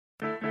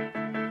That's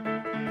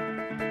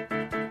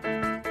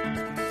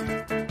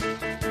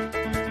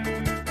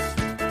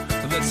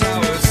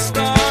how it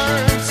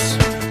starts.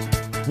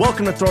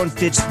 Welcome to Throwing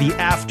Fits, the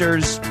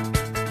afters.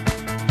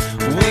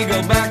 We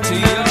go back to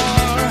your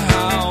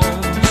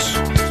house.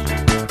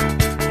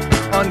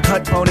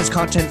 Uncut bonus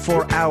content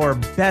for our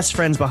best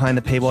friends behind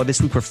the paywall.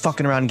 This week we're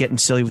fucking around and getting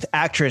silly with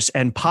actress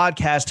and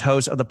podcast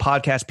host of the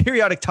podcast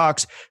Periodic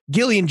Talks,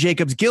 Gillian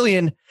Jacobs.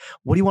 Gillian,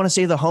 what do you want to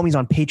say to the homies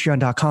on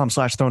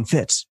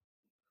patreon.com/throwingfits?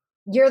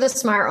 You're the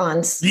smart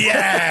ones.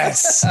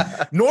 Yes.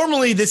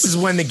 Normally, this is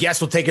when the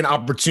guest will take an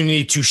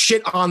opportunity to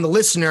shit on the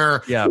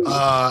listener.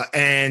 Yeah.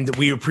 And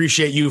we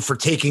appreciate you for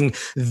taking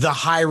the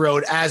high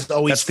road as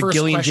always. That's the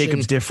Gillian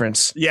Jacobs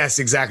difference. Yes,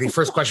 exactly.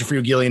 First question for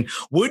you, Gillian.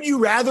 Would you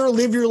rather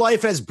live your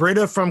life as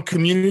Britta from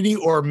Community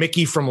or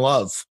Mickey from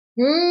Love?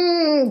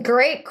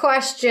 Great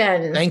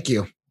question. Thank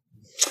you.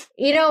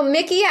 You know,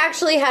 Mickey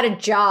actually had a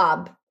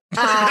job.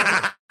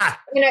 And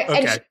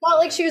she felt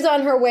like she was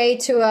on her way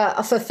to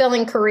a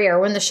fulfilling career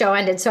when the show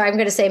ended. So I'm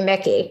going to say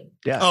Mickey.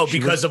 Yeah. Oh,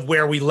 because of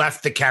where we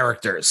left the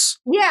characters.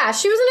 Yeah,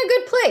 she was in a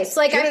good place.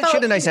 Like she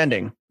had a nice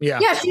ending. Yeah.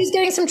 Yeah, she was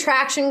getting some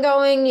traction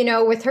going, you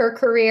know, with her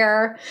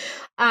career.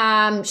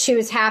 She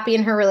was happy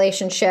in her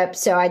relationship.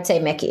 So I'd say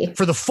Mickey.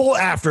 For the full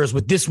afters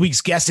with this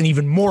week's guest and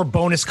even more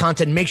bonus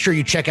content, make sure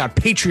you check out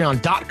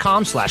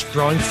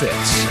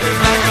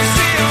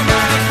patreon.com/throwingfits.